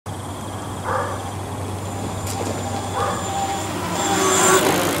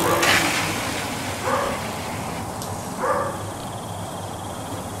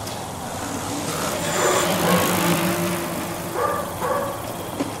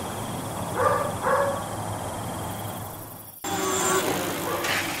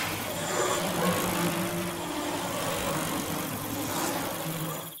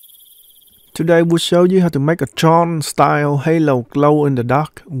Today we'll show you how to make a Tron style halo glow in the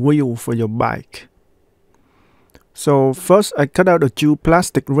dark wheel for your bike. So first I cut out the two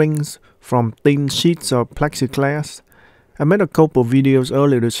plastic rings from thin sheets of plexiglass. I made a couple videos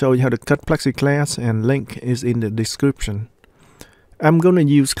earlier to show you how to cut plexiglass, and link is in the description. I'm gonna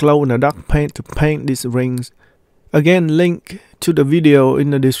use glow in the dark paint to paint these rings. Again, link to the video in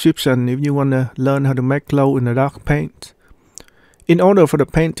the description if you wanna learn how to make glow in the dark paint. In order for the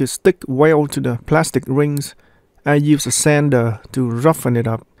paint to stick well to the plastic rings, I use a sander to roughen it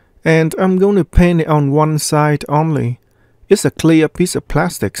up. And I'm going to paint it on one side only. It's a clear piece of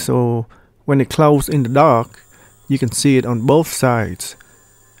plastic, so when it glows in the dark, you can see it on both sides.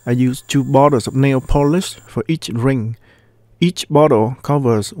 I use 2 bottles of nail polish for each ring. Each bottle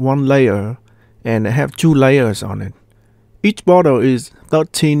covers 1 layer, and I have 2 layers on it. Each bottle is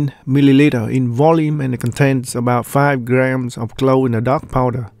 13 milliliter in volume, and it contains about 5 grams of glow-in-the-dark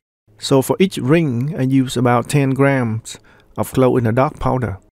powder. So for each ring, I use about 10 grams of glow-in-the-dark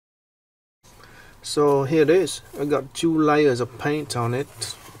powder. So here it is. I got 2 layers of paint on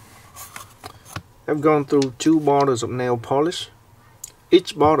it. I've gone through 2 bottles of nail polish.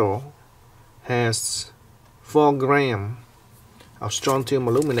 Each bottle has 4 grams of strontium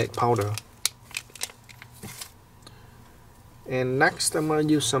aluminate powder. And next I'm going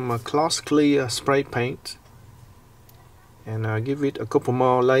to use some gloss clear spray paint and give it a couple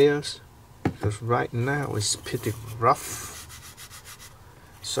more layers, because right now it's pretty rough.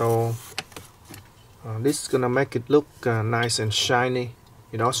 So this is going to make it look nice and shiny.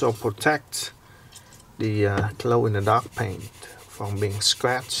 It also protects the glow in the dark paint from being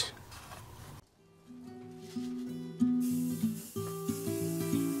scratched.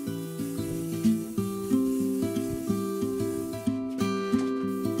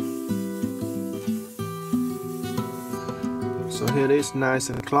 So here it is, nice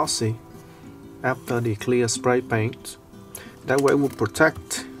and glossy after the clear spray paint. That way it will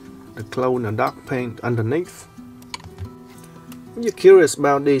protect the glow in the dark paint underneath. If you're curious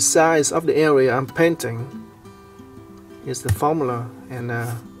about the size of the area I'm painting, here's the formula, and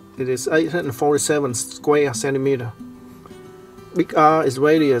it is 847 square centimeter. Big R is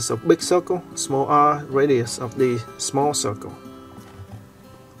radius of big circle, small r radius of the small circle.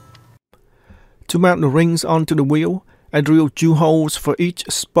 To mount the rings onto the wheel, I drill 2 holes for each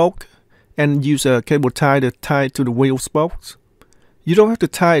spoke and use a cable tie to tie it to the wheel spokes. You don't have to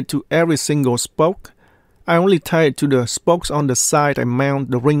tie it to every single spoke. I only tie it to the spokes on the side I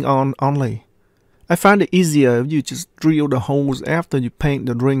mount the ring on only. I find it easier if you just drill the holes after you paint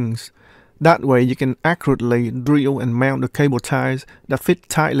the rings. That way you can accurately drill and mount the cable ties that fit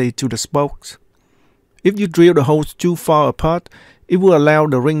tightly to the spokes. If you drill the holes too far apart, it will allow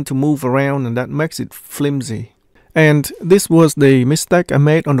the ring to move around, and that makes it flimsy. And this was the mistake I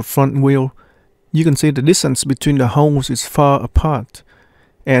made on the front wheel. You can see the distance between the holes is far apart.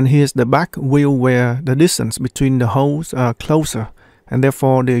 And here's the back wheel where the distance between the holes are closer, and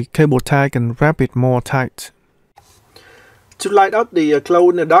therefore the cable tie can wrap it more tight. To light up the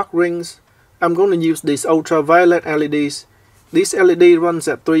glow-in-the-dark rings, I'm going to use these ultraviolet LEDs. This LED runs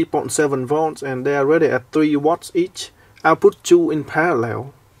at 3.7 volts and they are rated at 3 watts each. I'll put 2 in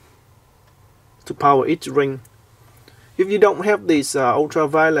parallel to power each ring. If you don't have these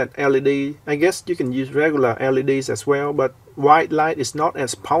ultraviolet LED, I guess you can use regular LEDs as well, but white light is not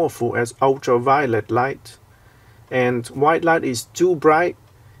as powerful as ultraviolet light. And white light is too bright,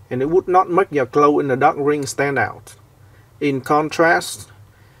 and it would not make your glow-in-the-dark ring stand out. In contrast,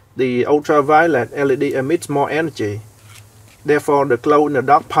 the ultraviolet LED emits more energy. Therefore, the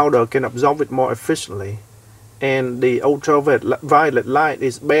glow-in-the-dark powder can absorb it more efficiently. And the ultraviolet light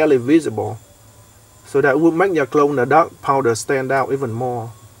is barely visible, so that will make your glow-in-the-dark powder stand out even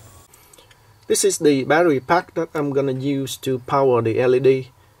more. This is the battery pack that I'm gonna use to power the LED.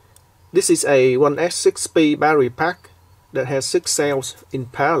 This is a 1S6P battery pack that has 6 cells in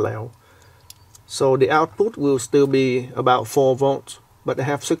parallel. So the output will still be about 4 volts, but I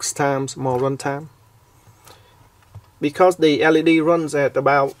have 6 times more runtime. Because the LED runs at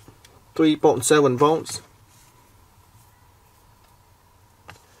about 3.7 volts,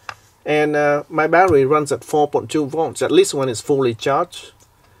 and my battery runs at 4.2 volts, at least when it's fully charged,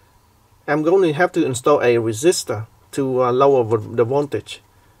 I'm going to have to install a resistor to lower the voltage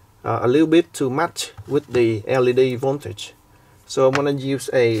a little bit to match with the LED voltage. So I'm going to use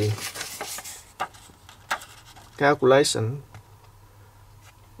a calculation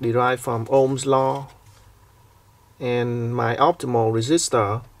derived from Ohm's law, and my optimal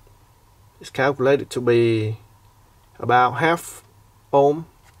resistor is calculated to be about half ohm.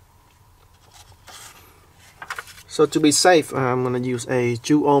 So to be safe, I'm going to use a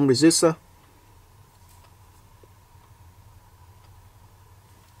 2 ohm resistor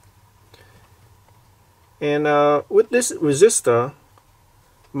And with this resistor,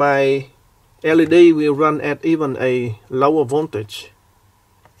 my LED will run at even a lower voltage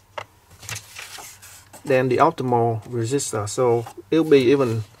than the optimal resistor, so it'll be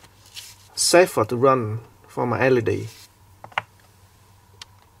even safer to run for my LED.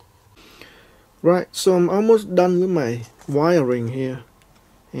 Right, so I'm almost done with my wiring here,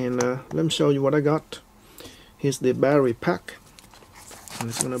 and let me show you what I got. Here's the battery pack, and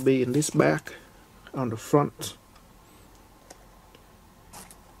it's gonna be in this bag on the front.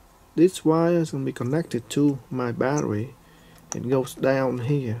 This wire is gonna be connected to my battery. It goes down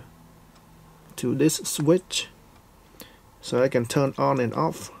here to this switch, so I can turn on and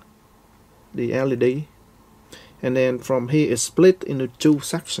off the LED. And then from here it's split into two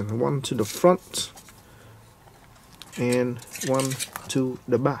sections, one to the front and one to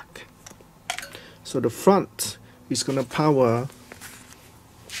the back. So the front is gonna power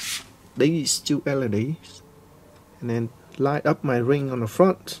these two LEDs and then light up my ring on the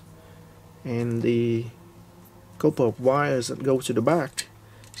front, and the couple of wires that go to the back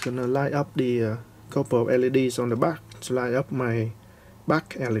is gonna light up the couple of LEDs on the back to light up my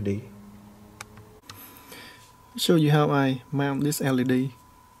back LED. I'll show you how I mount this LED.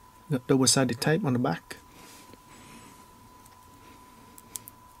 Got double-sided tape on the back.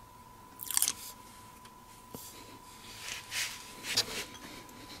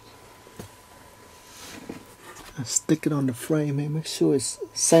 I stick it on the frame and make sure it's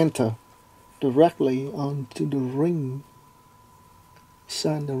center directly onto the ring.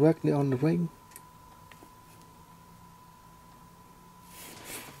 Shine directly on the ring.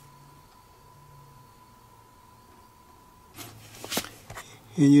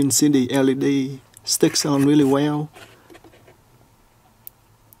 Here you can see the LED sticks on really well.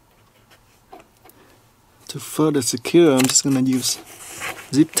 To further secure, I'm just going to use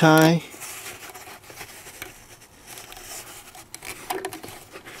zip tie.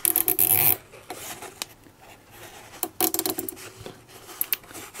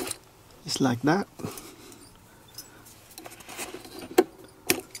 Just like that.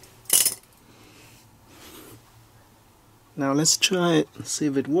 Now let's try it, see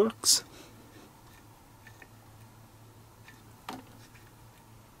if it works.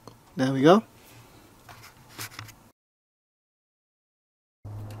 There we go.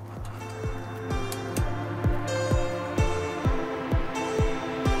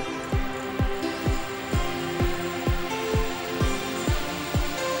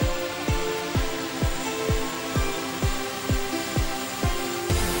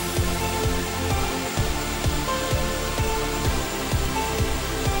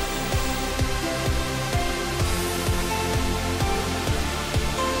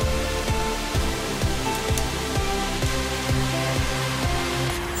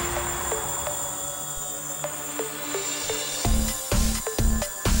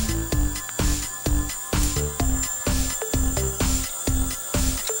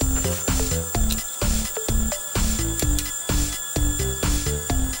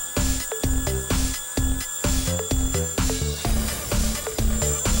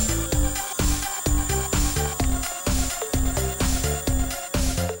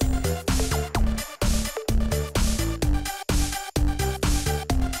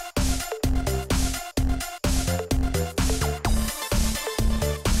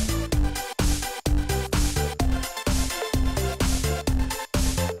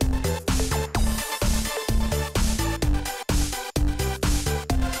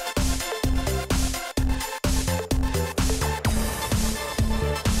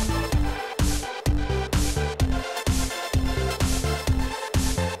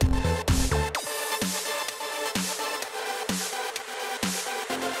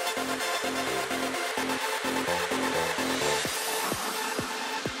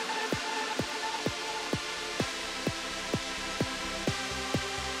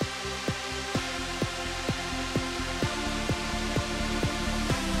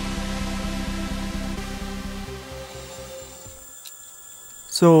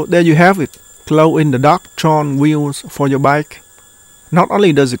 So there you have it, glow in the dark Tron wheels for your bike. Not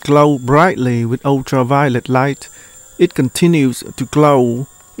only does it glow brightly with ultraviolet light, it continues to glow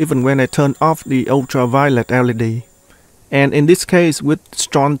even when I turn off the ultraviolet LED. And in this case with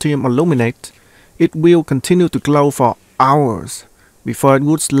strontium aluminate, it will continue to glow for hours before it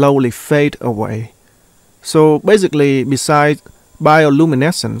would slowly fade away. So basically, besides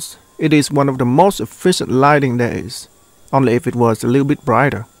bioluminescence, it is one of the most efficient lighting there is, only if it was a little bit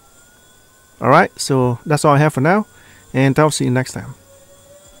brighter. Alright, so that's all I have for now, and I'll see you next time.